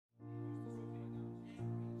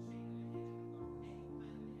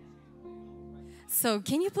So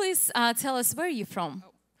can you please tell us where you're from?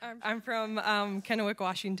 I'm from Kennewick,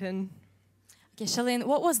 Washington. Okay, Shalene,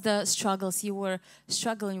 what was the struggles you were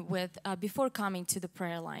struggling with before coming to the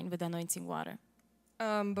prayer line with anointing water?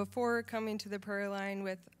 Before coming to the prayer line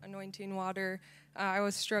with anointing water, I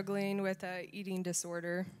was struggling with an eating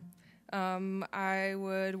disorder. I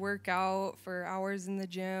would work out for hours in the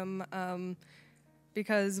gym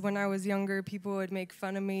because when I was younger, people would make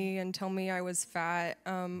fun of me and tell me I was fat.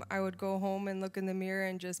 I would go home and look in the mirror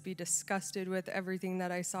and just be disgusted with everything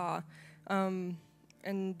that I saw.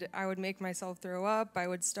 And I would make myself throw up. I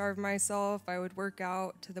would starve myself. I would work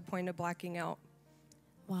out to the point of blacking out.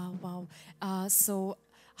 Wow, wow. So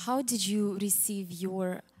how did you receive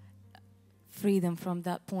your freedom from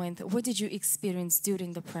that point? What did you experience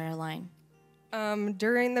during the prayer line?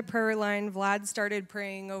 During the prayer line, Vlad started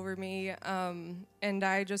praying over me, and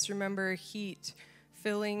I just remember heat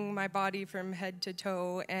filling my body from head to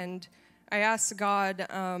toe, and I asked God,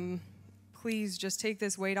 please just take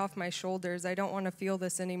this weight off my shoulders. I don't want to feel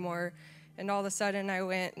this anymore. And all of a sudden, I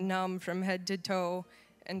went numb from head to toe,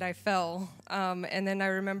 and I fell. And then I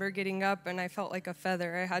remember getting up, and I felt like a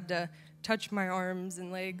feather. I had to touch my arms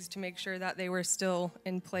and legs to make sure that they were still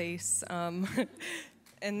in place.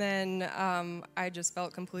 And then I just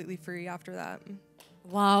felt completely free after that.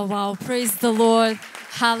 Wow, wow. Praise the Lord.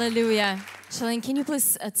 Hallelujah. Shalene, can you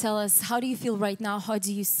please tell us, how do you feel right now? How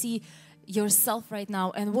do you see yourself right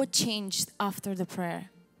now? And what changed after the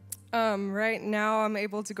prayer? Right now, I'm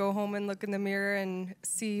able to go home and look in the mirror and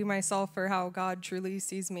see myself for how God truly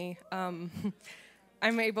sees me.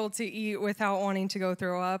 I'm able to eat without wanting to go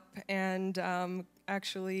throw up and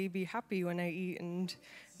actually be happy when I eat and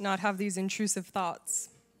not have these intrusive thoughts.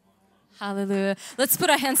 Hallelujah. Let's put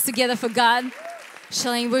our hands together for God.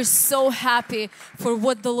 Shalene, we're so happy for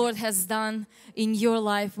what the Lord has done in your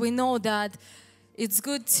life. We know that it's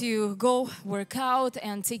good to go work out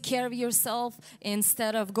and take care of yourself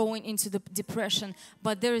instead of going into the depression.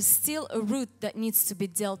 But there is still a root that needs to be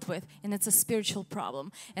dealt with, and it's a spiritual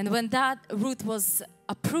problem. And when that root was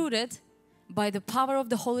uprooted by the power of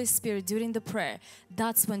the Holy Spirit during the prayer,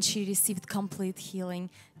 that's when she received complete healing.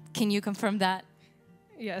 Can you confirm that?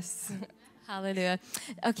 Yes. Hallelujah.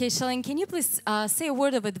 Okay, Shalene, can you please say a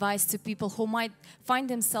word of advice to people who might find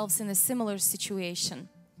themselves in a similar situation?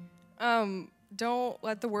 Don't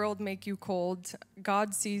let the world make you cold.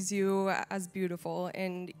 God sees you as beautiful,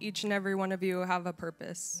 and each and every one of you have a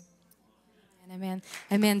purpose. Amen.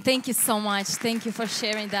 Amen. Thank you so much. Thank you for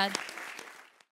sharing that.